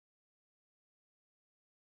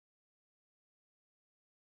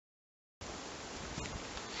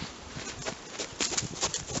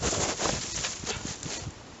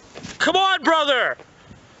Come on, brother!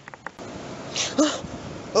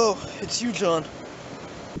 Oh, it's you, John.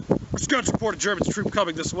 Our scouts report a German troop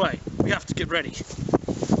coming this way. We have to get ready.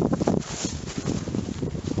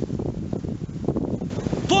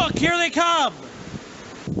 Look, here they come!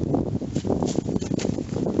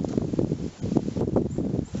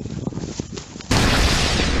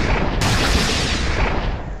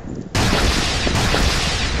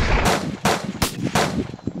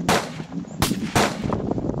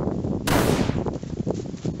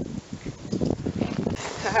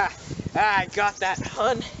 I got that,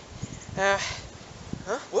 hun. Huh?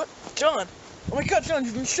 What? John? Oh my god, John,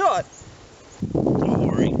 you've been shot! Don't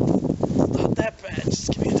worry. It's not that bad.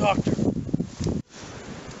 Just give me a doctor.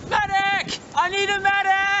 Medic! I need a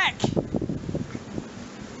medic!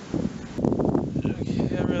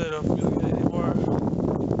 Okay, I really don't feel good anymore.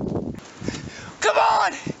 Come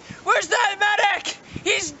on! Where's that medic?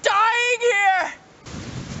 He's dying here!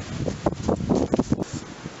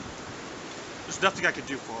 There's nothing I can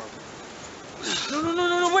do for him.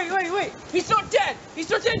 No, wait. He's not dead! He's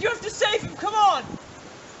not dead! You have to save him! Come on!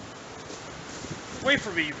 Wait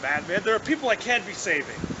for me, you madman. There are people I can't be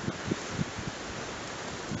saving.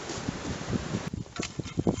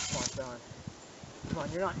 Come on, John. Come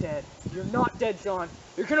on, you're not dead. You're not dead, John.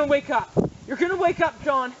 You're gonna wake up. You're gonna wake up,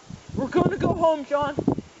 John. We're gonna go home, John.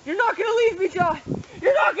 You're not gonna leave me, John.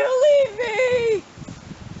 You're not gonna leave me!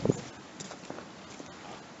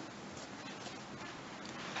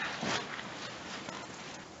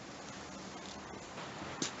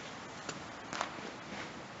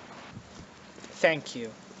 Thank you.